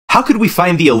How could we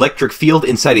find the electric field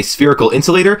inside a spherical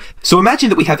insulator? So imagine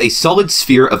that we have a solid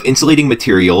sphere of insulating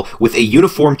material with a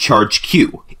uniform charge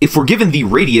Q. If we're given the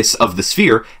radius of the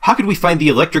sphere, how could we find the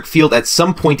electric field at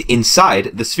some point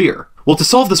inside the sphere? Well, to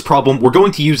solve this problem, we're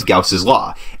going to use Gauss's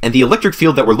law, and the electric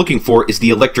field that we're looking for is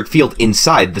the electric field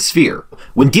inside the sphere.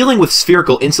 When dealing with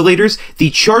spherical insulators,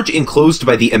 the charge enclosed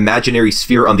by the imaginary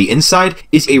sphere on the inside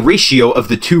is a ratio of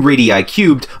the 2 radii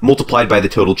cubed multiplied by the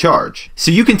total charge. So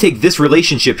you can take this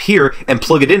relationship here and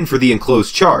plug it in for the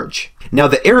enclosed charge. Now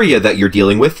the area that you're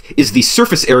dealing with is the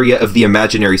surface area of the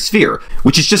imaginary sphere,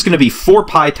 which is just going to be 4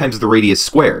 pi times the radius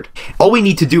squared. All we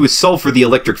need to do is solve for the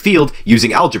electric field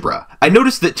using algebra. I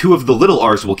noticed that 2 of the little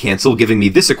r's will cancel, giving me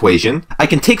this equation. I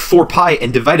can take 4 pi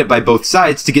and divide it by both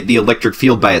sides to get the electric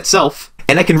field by itself.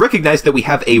 And I can recognize that we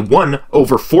have a 1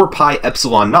 over 4 pi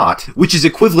epsilon naught, which is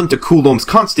equivalent to Coulomb's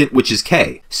constant, which is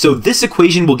K. So this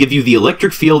equation will give you the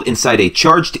electric field inside a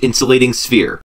charged insulating sphere.